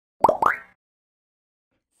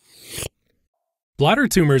Bladder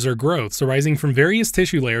tumors are growths arising from various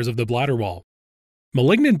tissue layers of the bladder wall.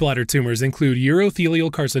 Malignant bladder tumors include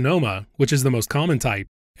urothelial carcinoma, which is the most common type,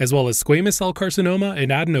 as well as squamous cell carcinoma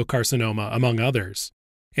and adenocarcinoma, among others.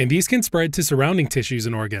 And these can spread to surrounding tissues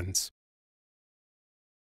and organs.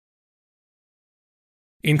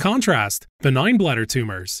 In contrast, benign bladder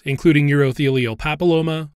tumors, including urothelial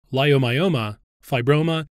papilloma, leiomyoma,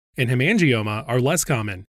 fibroma, and hemangioma, are less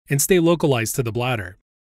common and stay localized to the bladder.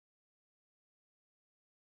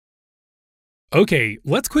 Okay,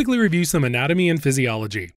 let's quickly review some anatomy and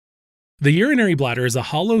physiology. The urinary bladder is a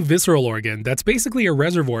hollow visceral organ that's basically a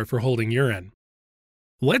reservoir for holding urine.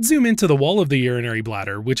 Let's zoom into the wall of the urinary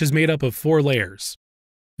bladder, which is made up of 4 layers.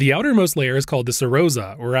 The outermost layer is called the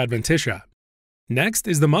serosa, or adventitia. Next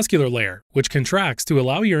is the muscular layer, which contracts to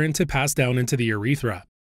allow urine to pass down into the urethra.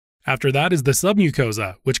 After that is the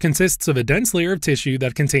submucosa, which consists of a dense layer of tissue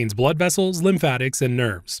that contains blood vessels, lymphatics, and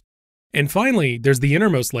nerves. And finally, there's the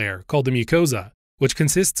innermost layer, called the mucosa, which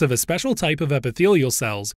consists of a special type of epithelial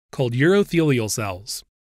cells called urothelial cells.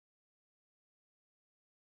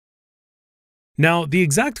 Now, the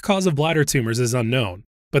exact cause of bladder tumors is unknown,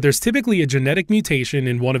 but there's typically a genetic mutation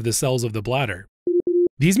in one of the cells of the bladder.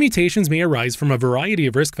 These mutations may arise from a variety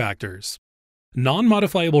of risk factors.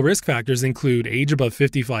 Non-modifiable risk factors include age above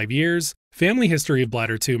 55 years, family history of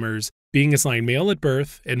bladder tumors, being assigned male at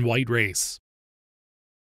birth, and white race.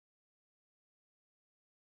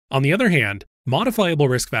 On the other hand, modifiable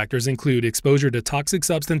risk factors include exposure to toxic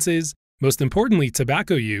substances, most importantly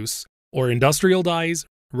tobacco use, or industrial dyes,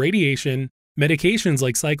 radiation, medications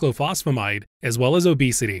like cyclophosphamide, as well as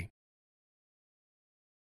obesity.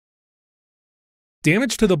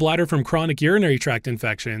 Damage to the bladder from chronic urinary tract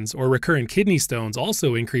infections or recurrent kidney stones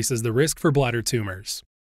also increases the risk for bladder tumors.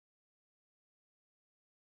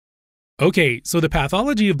 Okay, so the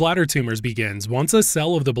pathology of bladder tumors begins once a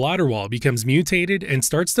cell of the bladder wall becomes mutated and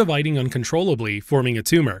starts dividing uncontrollably, forming a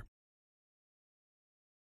tumor.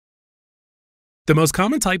 The most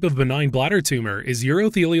common type of benign bladder tumor is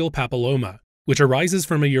urothelial papilloma, which arises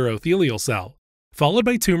from a urothelial cell, followed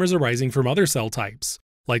by tumors arising from other cell types,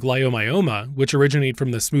 like leiomyoma, which originate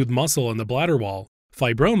from the smooth muscle in the bladder wall,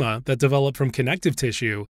 fibroma, that develop from connective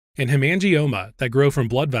tissue, and hemangioma, that grow from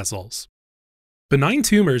blood vessels. Benign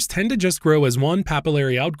tumors tend to just grow as one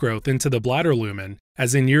papillary outgrowth into the bladder lumen,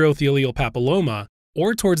 as in urothelial papilloma,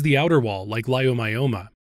 or towards the outer wall, like leiomyoma.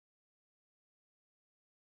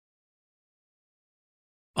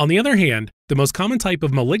 On the other hand, the most common type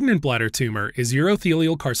of malignant bladder tumor is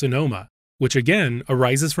urothelial carcinoma, which again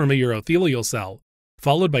arises from a urothelial cell,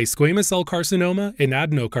 followed by squamous cell carcinoma and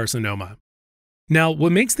adenocarcinoma. Now,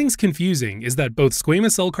 what makes things confusing is that both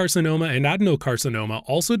squamous cell carcinoma and adenocarcinoma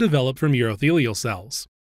also develop from urothelial cells.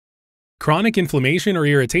 Chronic inflammation or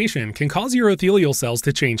irritation can cause urothelial cells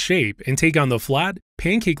to change shape and take on the flat,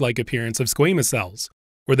 pancake-like appearance of squamous cells,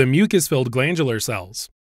 or the mucus-filled glandular cells.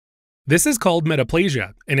 This is called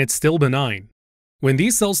metaplasia, and it's still benign. When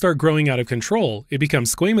these cells start growing out of control, it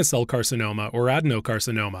becomes squamous cell carcinoma or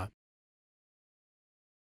adenocarcinoma.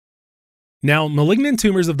 Now, malignant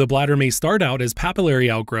tumors of the bladder may start out as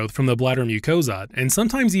papillary outgrowth from the bladder mucosa and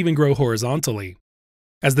sometimes even grow horizontally.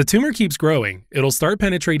 As the tumor keeps growing, it'll start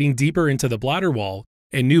penetrating deeper into the bladder wall,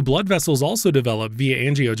 and new blood vessels also develop via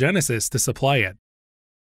angiogenesis to supply it.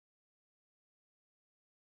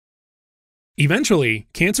 Eventually,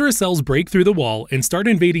 cancerous cells break through the wall and start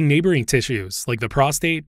invading neighboring tissues like the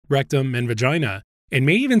prostate, rectum, and vagina, and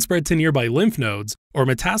may even spread to nearby lymph nodes or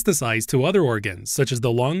metastasize to other organs such as the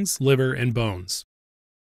lungs, liver, and bones.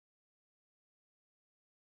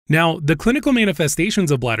 Now, the clinical manifestations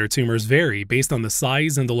of bladder tumors vary based on the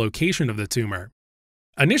size and the location of the tumor.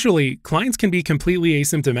 Initially, clients can be completely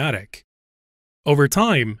asymptomatic. Over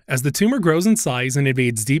time, as the tumor grows in size and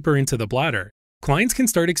invades deeper into the bladder, clients can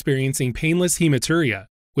start experiencing painless hematuria,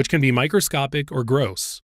 which can be microscopic or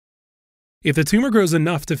gross. If the tumor grows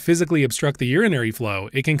enough to physically obstruct the urinary flow,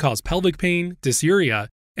 it can cause pelvic pain, dysuria,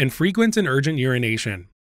 and frequent and urgent urination.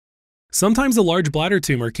 Sometimes a large bladder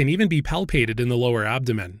tumor can even be palpated in the lower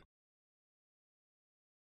abdomen.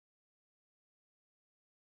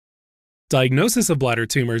 Diagnosis of bladder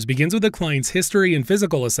tumors begins with the client's history and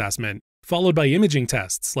physical assessment, followed by imaging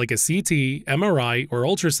tests like a CT, MRI, or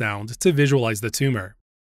ultrasound to visualize the tumor.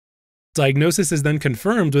 Diagnosis is then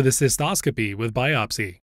confirmed with a cystoscopy with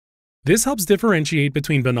biopsy. This helps differentiate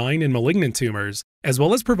between benign and malignant tumors, as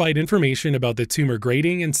well as provide information about the tumor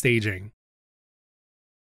grading and staging.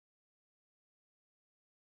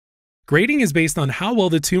 Grading is based on how well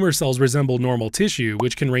the tumor cells resemble normal tissue,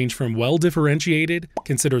 which can range from well-differentiated,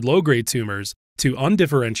 considered low-grade tumors, to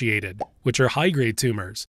undifferentiated, which are high-grade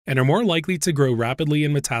tumors, and are more likely to grow rapidly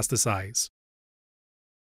and metastasize.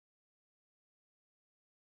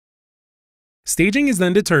 Staging is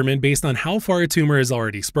then determined based on how far a tumor is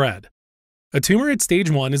already spread. A tumor at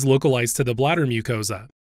stage 1 is localized to the bladder mucosa.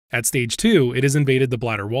 At stage 2, it has invaded the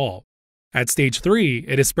bladder wall. At stage 3,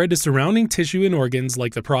 it has spread to surrounding tissue and organs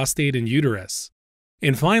like the prostate and uterus.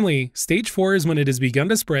 And finally, stage 4 is when it has begun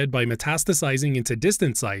to spread by metastasizing into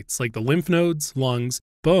distant sites like the lymph nodes, lungs,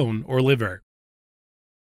 bone, or liver.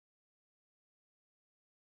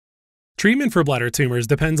 Treatment for bladder tumors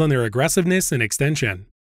depends on their aggressiveness and extension.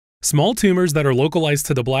 Small tumors that are localized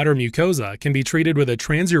to the bladder mucosa can be treated with a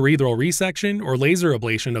transurethral resection or laser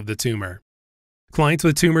ablation of the tumor. Clients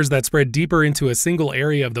with tumors that spread deeper into a single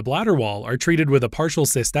area of the bladder wall are treated with a partial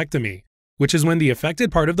cystectomy, which is when the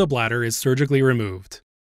affected part of the bladder is surgically removed.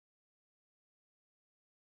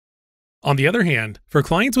 On the other hand, for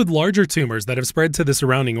clients with larger tumors that have spread to the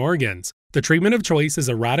surrounding organs, the treatment of choice is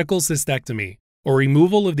a radical cystectomy, or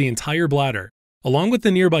removal of the entire bladder, along with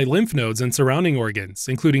the nearby lymph nodes and surrounding organs,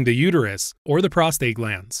 including the uterus or the prostate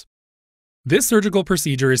glands. This surgical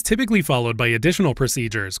procedure is typically followed by additional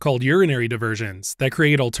procedures called urinary diversions that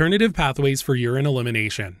create alternative pathways for urine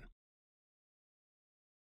elimination.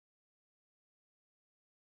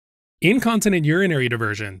 Incontinent urinary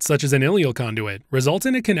diversion, such as an ileal conduit, results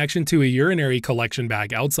in a connection to a urinary collection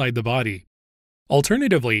bag outside the body.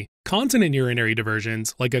 Alternatively, continent urinary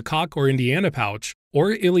diversions, like a cock or Indiana pouch or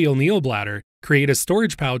ileal neobladder, create a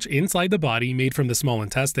storage pouch inside the body made from the small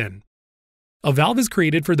intestine. A valve is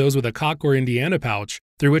created for those with a cock or Indiana pouch,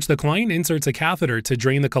 through which the client inserts a catheter to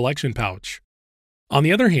drain the collection pouch. On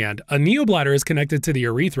the other hand, a neobladder is connected to the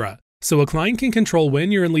urethra, so a client can control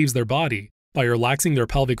when urine leaves their body by relaxing their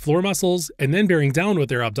pelvic floor muscles and then bearing down with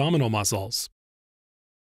their abdominal muscles.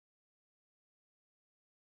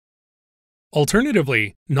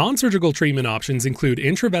 Alternatively, non-surgical treatment options include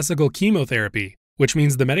intravesical chemotherapy, which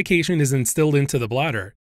means the medication is instilled into the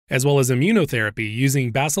bladder, as well as immunotherapy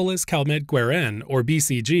using Bacillus calmette-guerin, or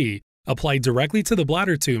BCG, applied directly to the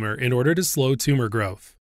bladder tumor in order to slow tumor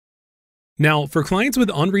growth. Now, for clients with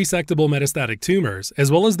unresectable metastatic tumors,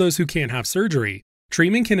 as well as those who can't have surgery,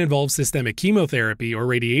 treatment can involve systemic chemotherapy or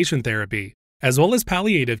radiation therapy, as well as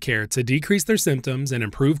palliative care to decrease their symptoms and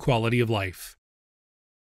improve quality of life.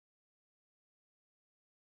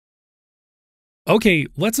 Okay,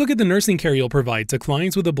 let's look at the nursing care you'll provide to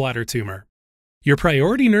clients with a bladder tumor. Your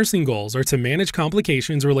priority nursing goals are to manage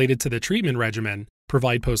complications related to the treatment regimen,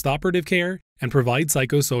 provide postoperative care, and provide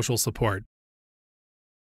psychosocial support.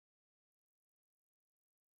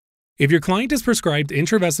 If your client is prescribed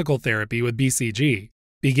intravesical therapy with BCG,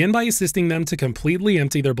 begin by assisting them to completely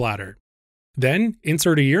empty their bladder. Then,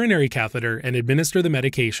 insert a urinary catheter and administer the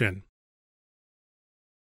medication.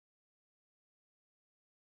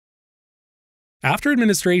 After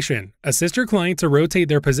administration, assist your client to rotate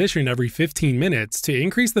their position every 15 minutes to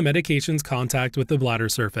increase the medication's contact with the bladder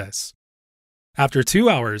surface. After 2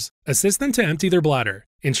 hours, assist them to empty their bladder,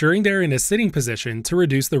 ensuring they are in a sitting position to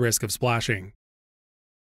reduce the risk of splashing.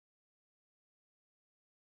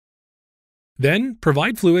 Then,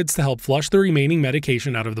 provide fluids to help flush the remaining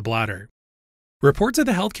medication out of the bladder. Report to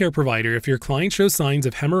the healthcare provider if your client shows signs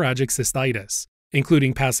of hemorrhagic cystitis,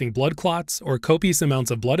 including passing blood clots or copious amounts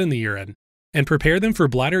of blood in the urine, and prepare them for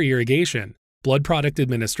bladder irrigation, blood product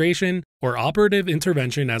administration, or operative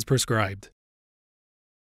intervention as prescribed.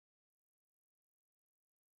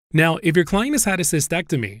 Now, if your client has had a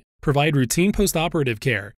cystectomy, provide routine postoperative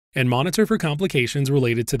care and monitor for complications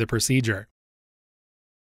related to the procedure.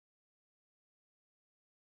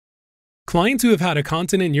 Clients who have had a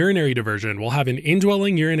continent urinary diversion will have an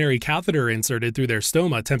indwelling urinary catheter inserted through their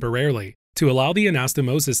stoma temporarily to allow the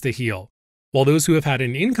anastomosis to heal, while those who have had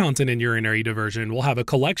an incontinent urinary diversion will have a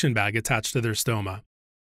collection bag attached to their stoma.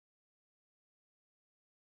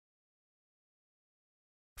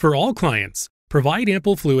 For all clients, provide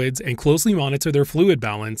ample fluids and closely monitor their fluid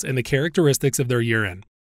balance and the characteristics of their urine.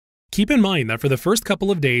 Keep in mind that for the first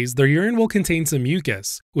couple of days, their urine will contain some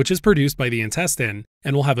mucus, which is produced by the intestine,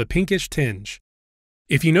 and will have a pinkish tinge.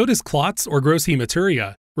 If you notice clots or gross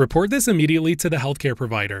hematuria, report this immediately to the healthcare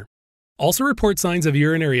provider. Also report signs of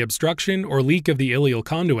urinary obstruction or leak of the ileal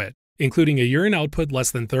conduit, including a urine output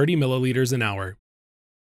less than 30 milliliters an hour.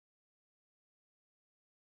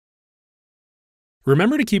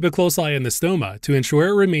 Remember to keep a close eye on the stoma to ensure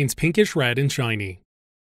it remains pinkish red and shiny.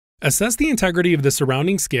 Assess the integrity of the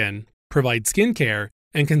surrounding skin, provide skin care,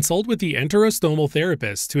 and consult with the enterostomal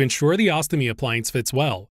therapist to ensure the ostomy appliance fits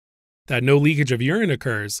well, that no leakage of urine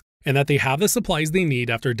occurs, and that they have the supplies they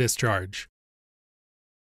need after discharge.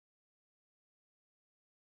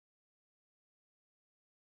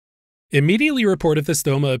 Immediately report if the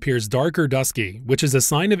stoma appears dark or dusky, which is a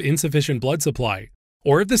sign of insufficient blood supply,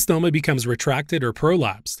 or if the stoma becomes retracted or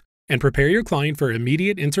prolapsed, and prepare your client for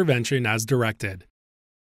immediate intervention as directed.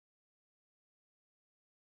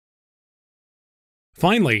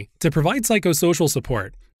 Finally, to provide psychosocial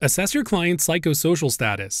support, assess your client's psychosocial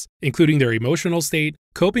status, including their emotional state,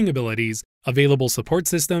 coping abilities, available support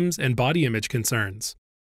systems, and body image concerns.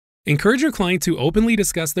 Encourage your client to openly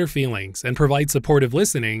discuss their feelings and provide supportive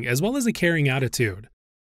listening as well as a caring attitude.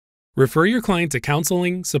 Refer your client to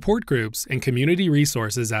counseling, support groups, and community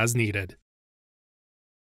resources as needed.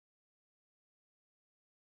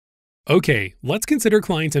 Okay, let's consider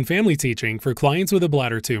client and family teaching for clients with a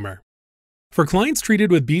bladder tumor. For clients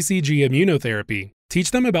treated with BCG immunotherapy,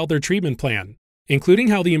 teach them about their treatment plan, including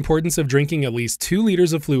how the importance of drinking at least 2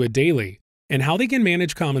 liters of fluid daily, and how they can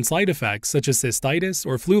manage common side effects such as cystitis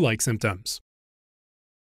or flu-like symptoms.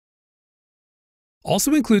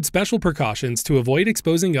 Also include special precautions to avoid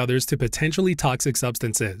exposing others to potentially toxic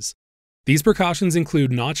substances. These precautions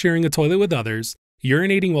include not sharing a toilet with others,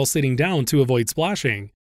 urinating while sitting down to avoid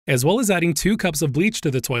splashing, as well as adding 2 cups of bleach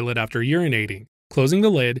to the toilet after urinating, closing the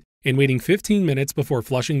lid, and waiting 15 minutes before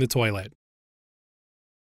flushing the toilet.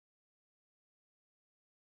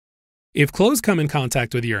 If clothes come in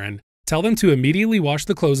contact with urine, tell them to immediately wash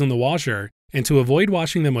the clothes in the washer and to avoid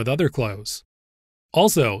washing them with other clothes.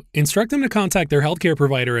 Also, instruct them to contact their healthcare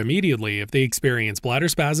provider immediately if they experience bladder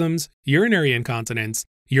spasms, urinary incontinence,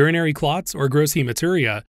 urinary clots, or gross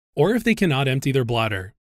hematuria, or if they cannot empty their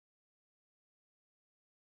bladder.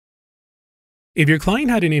 If your client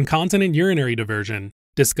had an incontinent urinary diversion,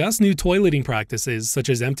 discuss new toileting practices such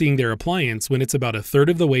as emptying their appliance when it's about 1/3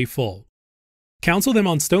 of the way full. Counsel them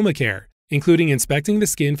on stoma care, including inspecting the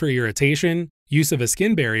skin for irritation, use of a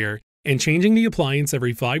skin barrier, and changing the appliance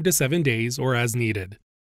every 5 to 7 days or as needed.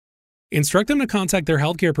 Instruct them to contact their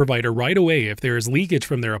healthcare provider right away if there is leakage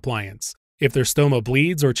from their appliance, if their stoma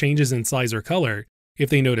bleeds or changes in size or color, if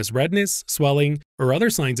they notice redness, swelling, or other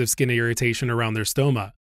signs of skin irritation around their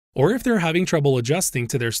stoma, or if they're having trouble adjusting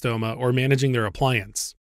to their stoma or managing their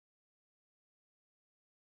appliance.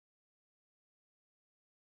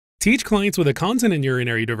 Teach clients with a continent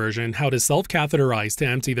urinary diversion how to self-catheterize to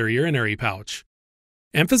empty their urinary pouch.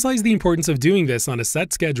 Emphasize the importance of doing this on a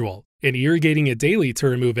set schedule and irrigating it daily to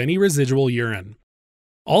remove any residual urine.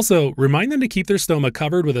 Also, remind them to keep their stoma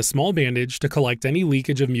covered with a small bandage to collect any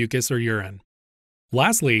leakage of mucus or urine.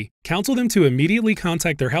 Lastly, counsel them to immediately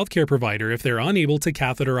contact their healthcare provider if they're unable to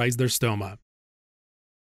catheterize their stoma.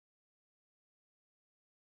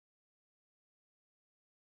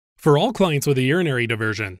 For all clients with a urinary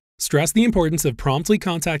diversion, stress the importance of promptly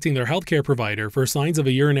contacting their healthcare provider for signs of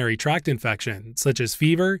a urinary tract infection, such as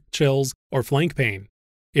fever, chills, or flank pain,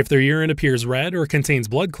 if their urine appears red or contains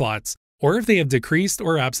blood clots, or if they have decreased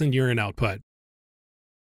or absent urine output.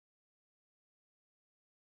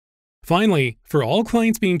 Finally, for all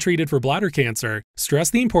clients being treated for bladder cancer, stress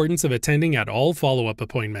the importance of attending at all follow-up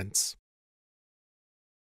appointments.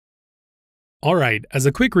 Alright, as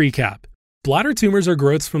a quick recap, bladder tumors are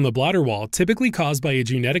growths from the bladder wall typically caused by a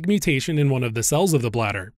genetic mutation in one of the cells of the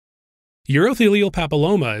bladder. Urothelial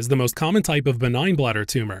papilloma is the most common type of benign bladder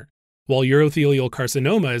tumor, while urothelial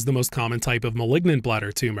carcinoma is the most common type of malignant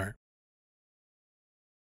bladder tumor.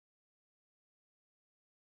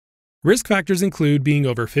 Risk factors include being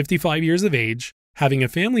over 55 years of age, having a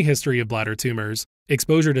family history of bladder tumors,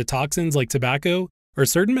 exposure to toxins like tobacco, or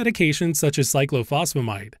certain medications such as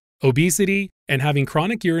cyclophosphamide, obesity, and having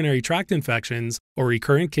chronic urinary tract infections or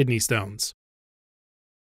recurrent kidney stones.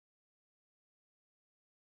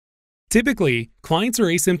 Typically, clients are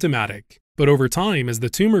asymptomatic, but over time, as the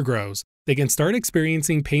tumor grows, they can start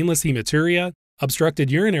experiencing painless hematuria, obstructed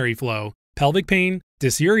urinary flow, pelvic pain,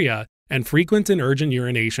 dysuria, and frequent and urgent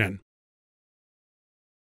urination.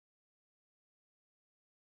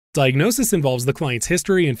 Diagnosis involves the client's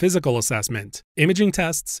history and physical assessment, imaging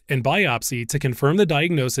tests, and biopsy to confirm the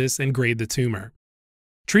diagnosis and grade the tumor.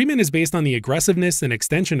 Treatment is based on the aggressiveness and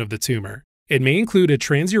extension of the tumor. It may include a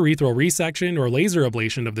transurethral resection or laser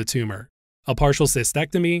ablation of the tumor, a partial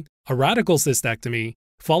cystectomy, a radical cystectomy,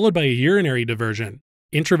 followed by a urinary diversion,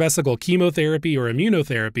 intravesical chemotherapy or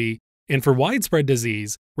immunotherapy, and for widespread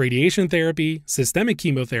disease, radiation therapy, systemic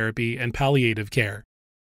chemotherapy, and palliative care.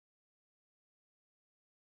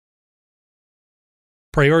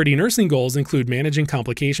 Priority nursing goals include managing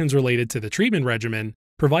complications related to the treatment regimen,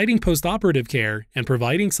 providing postoperative care, and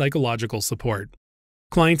providing psychological support.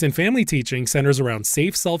 Client and family teaching centers around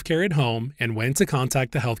safe self-care at home and when to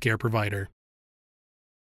contact the healthcare provider.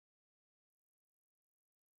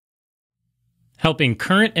 Helping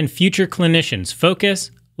current and future clinicians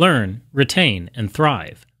focus, learn, retain, and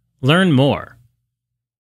thrive. Learn more